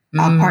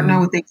 I'll partner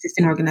with the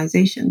existing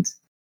organizations.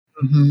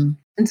 And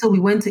so we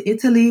went to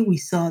Italy. We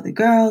saw the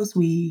girls.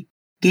 We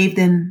gave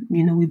them,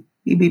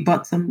 we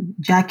bought some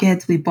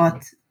jackets. We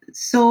bought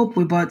soap.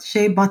 We bought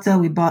shea butter.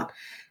 We bought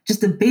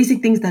just the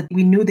basic things that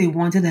we knew they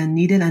wanted and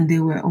needed. And they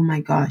were, oh my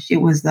gosh, it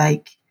was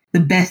like the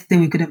best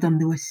thing we could have done.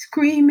 They were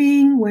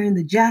screaming, wearing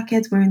the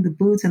jackets, wearing the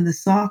boots and the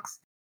socks.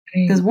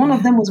 Because one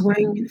of them was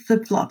wearing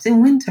flip-flops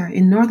in winter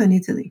in northern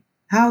Italy.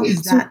 How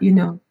is that,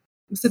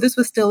 So this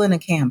was still in a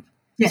camp?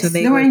 Yes, so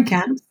they were in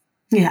camps.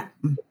 Yeah.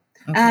 Okay.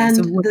 And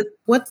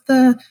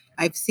so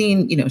I've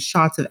seen,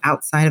 shots of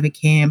outside of a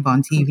camp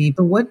on TV,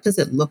 but what does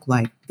it look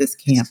like, this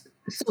camp?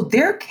 So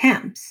their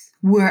camps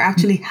were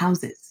actually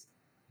houses.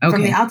 Okay.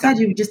 From the outside,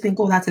 you would just think,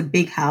 oh, that's a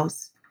big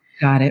house.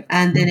 Got it.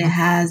 And then it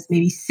has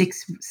maybe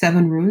 6,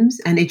 7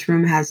 rooms, and each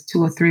room has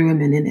 2 or 3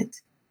 women in it.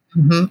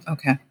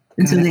 Okay.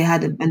 And so they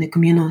had the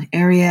communal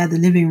area, the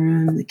living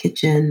room, the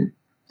kitchen,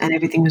 and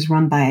everything was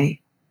run by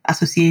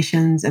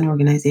associations and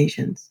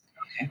organizations.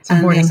 Okay.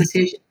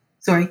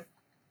 So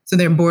So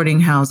they're boarding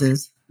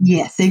houses.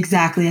 Yes,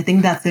 exactly. I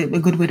think that's a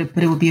good way to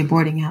put it, would be a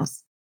boarding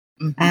house.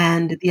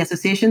 And the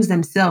associations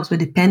themselves were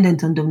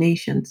dependent on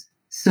donations.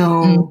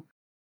 So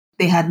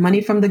they had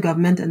money from the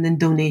government and then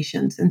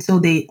donations. And so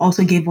they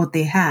also gave what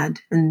they had.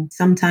 And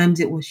sometimes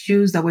it was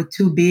shoes that were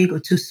too big or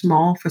too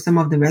small for some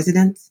of the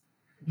residents.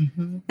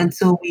 And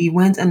so we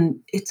went, and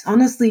it's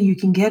honestly, you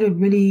can get a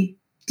really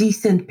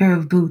decent pair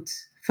of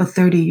boots for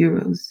 30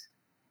 euros.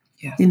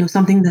 Yeah.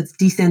 Something that's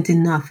decent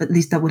enough, at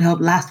least that would help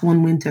last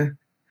one winter.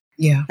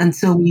 Yeah. And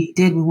so we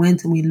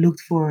went and we looked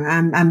for,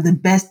 I'm the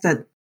best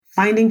at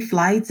finding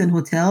flights and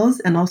hotels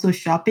and also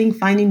shopping,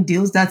 finding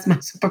deals. That's my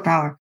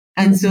superpower.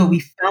 And so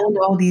we found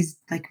all these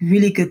like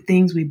really good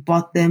things. We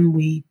bought them.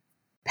 We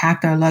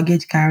packed our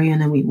luggage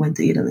carry-on and we went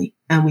to Italy,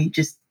 and we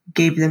just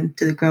gave them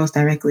to the girls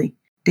directly.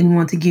 Didn't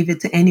want to give it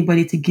to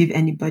anybody to give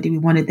anybody. We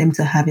wanted them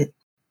to have it.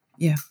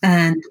 Yeah.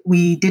 And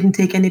we didn't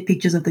take any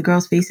pictures of the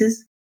girls'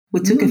 faces. We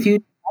took a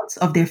few shots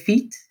of their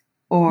feet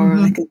or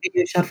like a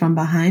video shot from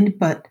behind,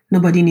 but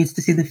nobody needs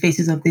to see the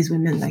faces of these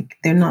women. Like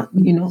they're not,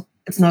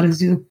 it's not a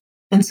zoo.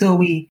 And so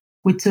we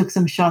took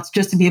some shots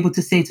just to be able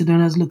to say to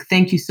donors, look,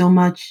 thank you so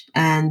much.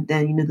 And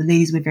then, the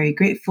ladies were very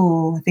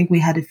grateful. I think we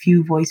had a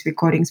few voice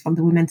recordings from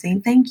the women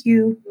saying, thank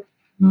you.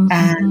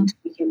 And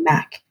we came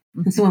back.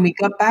 And so when we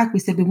got back, we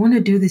said, we want to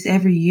do this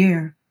every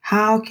year.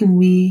 How can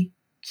we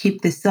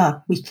keep this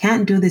up? We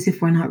can't do this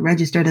if we're not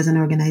registered as an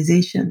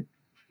organization.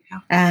 Yeah.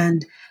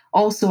 And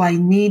also I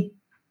need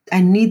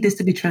this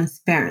to be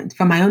transparent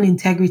for my own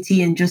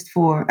integrity and just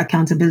for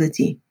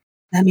accountability.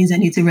 That means I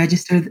need to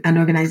register an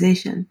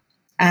organization.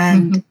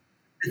 And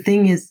the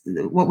thing is,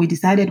 what we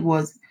decided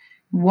was,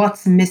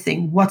 what's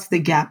missing? What's the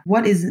gap?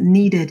 What is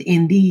needed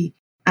in the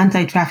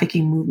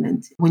anti-trafficking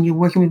movement? When you're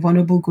working with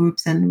vulnerable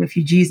groups and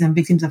refugees and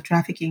victims of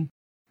trafficking,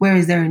 where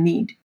is there a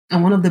need?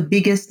 And one of the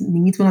biggest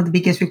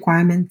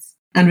requirements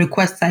and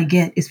requests I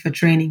get is for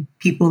training.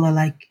 People are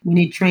like, we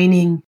need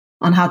training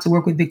on how to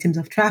work with victims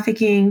of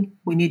trafficking.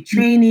 We need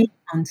training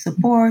on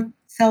support,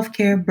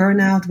 self-care,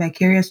 burnout,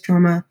 vicarious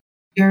trauma,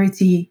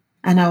 purity.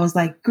 And I was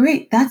like,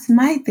 great, that's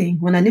my thing.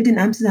 When I lived in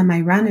Amsterdam,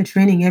 I ran a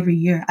training every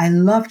year. I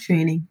love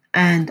training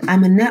and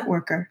I'm a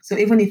networker. So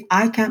even if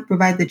I can't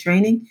provide the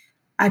training,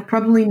 I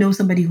probably know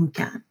somebody who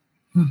can.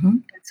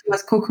 And so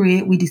as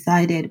Co-Create, we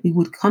decided we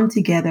would come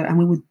together and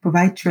we would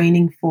provide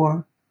training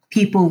for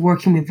people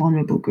working with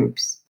vulnerable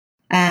groups.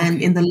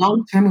 And in the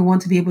long term, we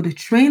want to be able to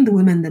train the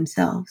women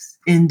themselves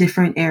in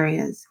different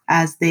areas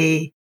as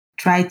they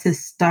try to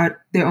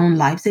start their own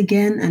lives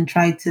again and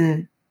try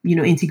to,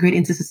 integrate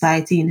into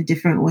society in a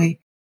different way.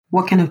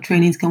 What kind of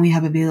trainings can we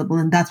have available?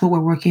 And that's what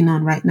we're working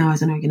on right now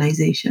as an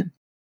organization.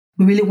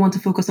 We really want to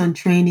focus on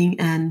training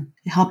and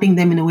helping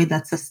them in a way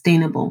that's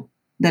sustainable,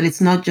 that it's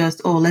not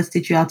just, let's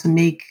teach you how to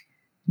make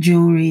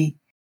jewelry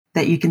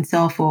that you can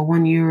sell for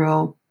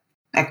 €1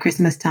 at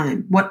Christmas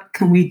time. What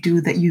can we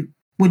do that you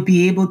would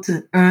be able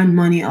to earn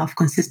money off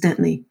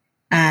consistently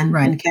and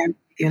carry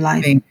your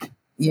life?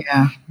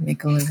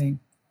 Make a living.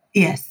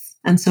 Yes.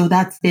 And so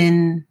that's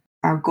been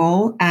our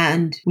goal.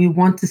 And we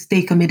want to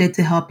stay committed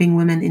to helping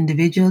women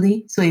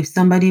individually. So if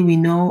somebody we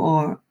know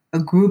or a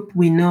group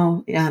we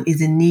know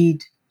is in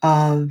need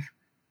of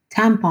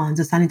tampons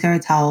or sanitary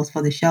towels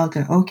for the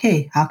shelter,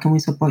 okay, how can we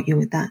support you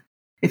with that?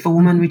 If a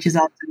woman reaches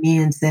out to me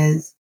and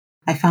says,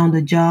 I found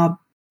a job,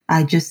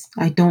 I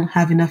don't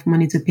have enough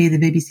money to pay the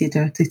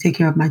babysitter to take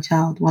care of my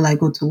child while I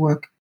go to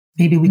work,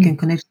 maybe we can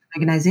connect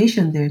an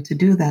organization there to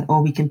do that,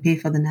 or we can pay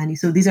for the nanny.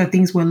 So these are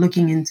things we're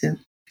looking into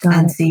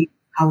and see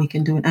how we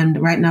can do it.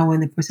 And right now we're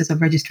in the process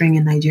of registering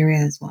in Nigeria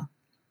as well.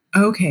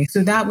 Okay,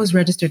 so that was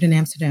registered in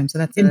Amsterdam. So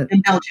that's in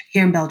Belgium,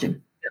 here in Belgium.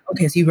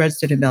 Okay, so you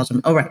registered in Belgium.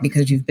 Oh, right,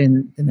 because you've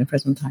been there for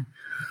some time.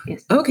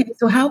 Yes. Okay,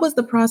 so how was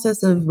the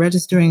process of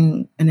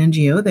registering an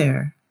NGO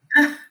there?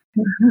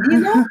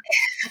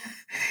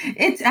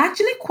 It's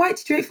actually quite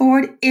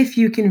straightforward if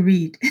you can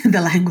read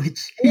the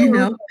language,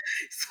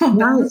 So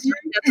Belgium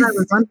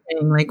is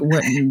wondering, like,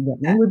 what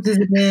language is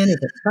it in? Is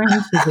it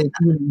French? Is it,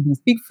 do you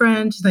speak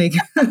French? Like,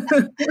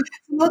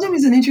 Belgium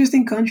is an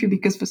interesting country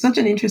because for such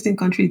an interesting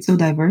country, it's so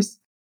diverse.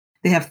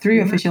 They have 3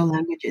 official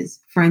languages: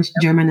 French,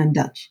 German, and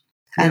Dutch.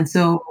 And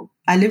so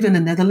I lived in the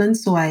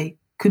Netherlands, so I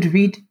could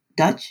read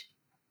Dutch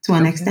to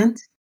an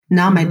extent.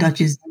 Now my Dutch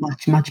is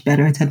much, much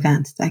better. It's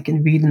advanced. I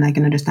can read and I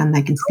can understand and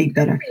I can speak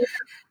better.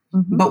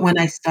 But when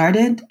I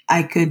started,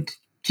 I could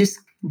just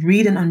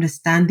read and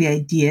understand the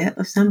idea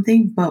of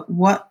something. But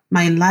what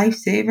my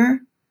lifesaver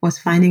was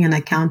finding an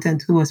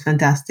accountant who was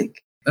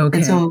fantastic. Okay.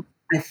 And so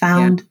I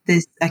found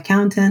this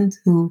accountant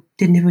who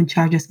didn't even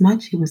charge us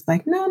much. He was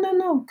like,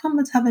 no, come,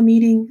 let's have a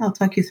meeting. I'll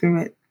talk you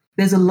through it.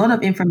 There's a lot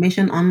of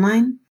information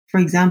online. For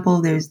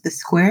example, there's the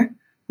Square,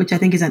 which I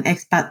think is an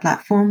expat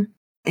platform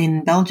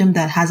in Belgium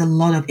that has a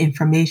lot of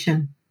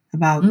information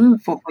about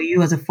for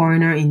you as a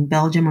foreigner in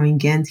Belgium or in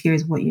Ghent.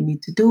 Here's what you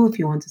need to do. If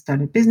you want to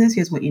start a business,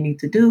 here's what you need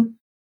to do.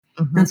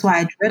 And so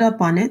I read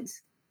up on it,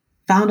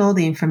 found all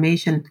the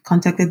information,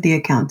 contacted the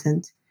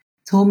accountant,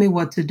 told me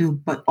what to do,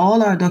 but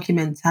all our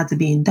documents had to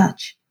be in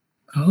Dutch.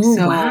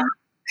 So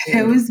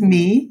there was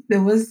me,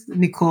 there was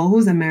Nicole,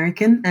 who's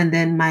American, and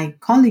then my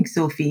colleague,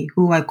 Sophie,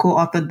 who I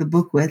co-authored the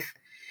book with.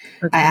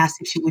 I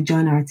asked if she would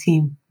join our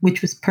team,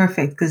 which was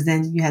perfect because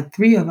then you had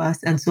 3 of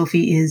us and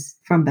Sophie is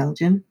from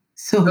Belgium.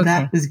 So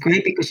that was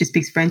great because she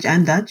speaks French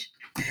and Dutch.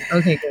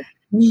 Okay, good.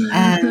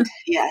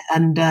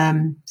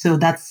 And so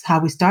that's how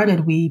we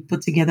started. We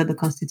put together the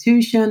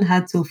Constitution,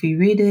 had Sophie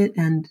read it,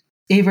 and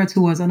Evert,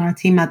 who was on our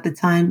team at the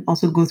time,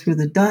 also go through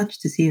the Dutch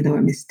to see if there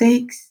were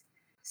mistakes,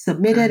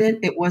 submitted it.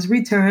 It was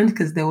returned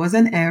because there was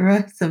an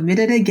error,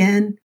 submitted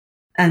again,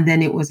 and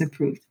then it was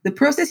approved. The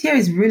process here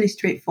is really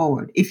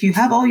straightforward. If you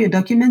have all your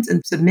documents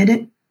and submit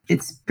it,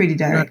 it's pretty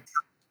direct.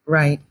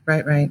 Right.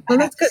 Well,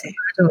 that's good.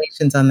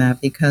 Congratulations on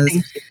that, because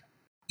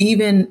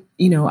even,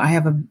 I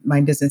have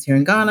my business here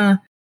in Ghana.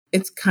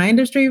 It's kind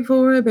of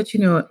straightforward, but,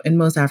 in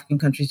most African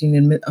countries, you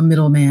need a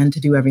middleman to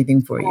do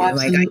everything for you. Like,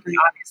 I can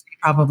obviously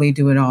probably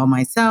do it all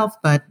myself,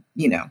 but,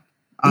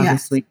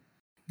 obviously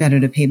better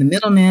to pay the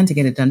middleman to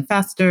get it done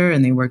faster,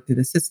 and they work through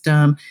the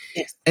system.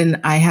 Yes. And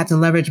I had to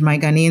leverage my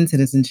Ghanaian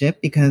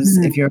citizenship because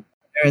if you're a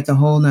foreigner, it's a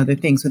whole nother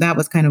thing. So that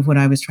was kind of what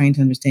I was trying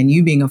to understand.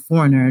 You being a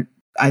foreigner,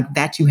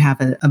 that you have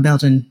a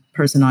Belgian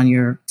person on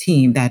your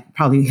team that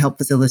probably helped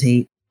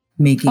facilitate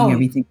making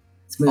everything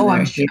smoother.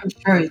 I'm sure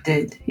it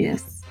did.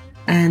 Yes.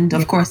 And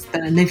of course,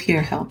 the live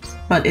here helps.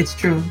 But it's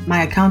true.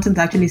 My accountant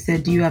actually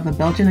said, do you have a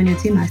Belgian on your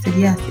team? I said,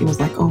 yes. It was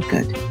like, oh,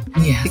 good.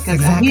 Yes,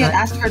 because we had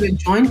asked her to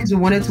join because we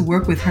wanted to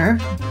work with her.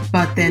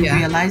 But then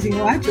realizing,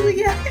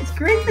 it's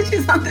great that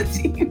she's on the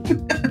team.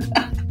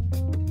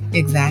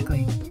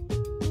 Exactly.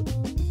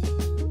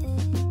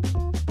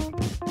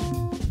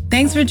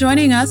 Thanks for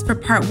joining us for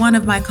part 1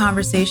 of my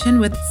conversation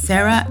with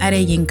Sarah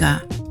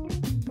Adeyinka.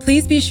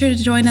 Please be sure to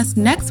join us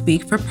next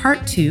week for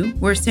part 2,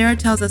 where Sarah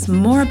tells us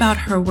more about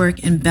her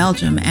work in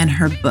Belgium and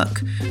her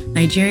book,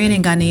 Nigerian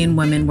and Ghanaian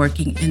Women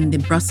Working in the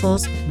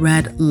Brussels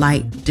Red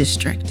Light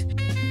District.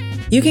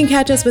 You can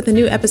catch us with a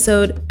new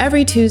episode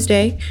every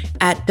Tuesday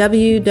at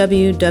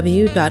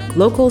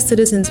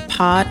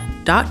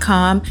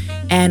www.localcitizenspod.com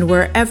and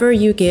wherever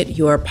you get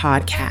your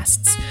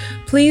podcasts.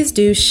 Please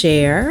do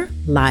share,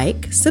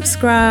 like,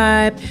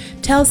 subscribe,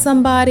 tell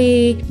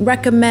somebody,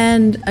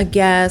 recommend a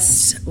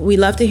guest. We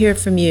love to hear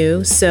from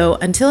you. So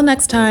until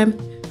next time,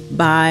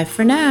 bye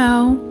for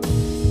now.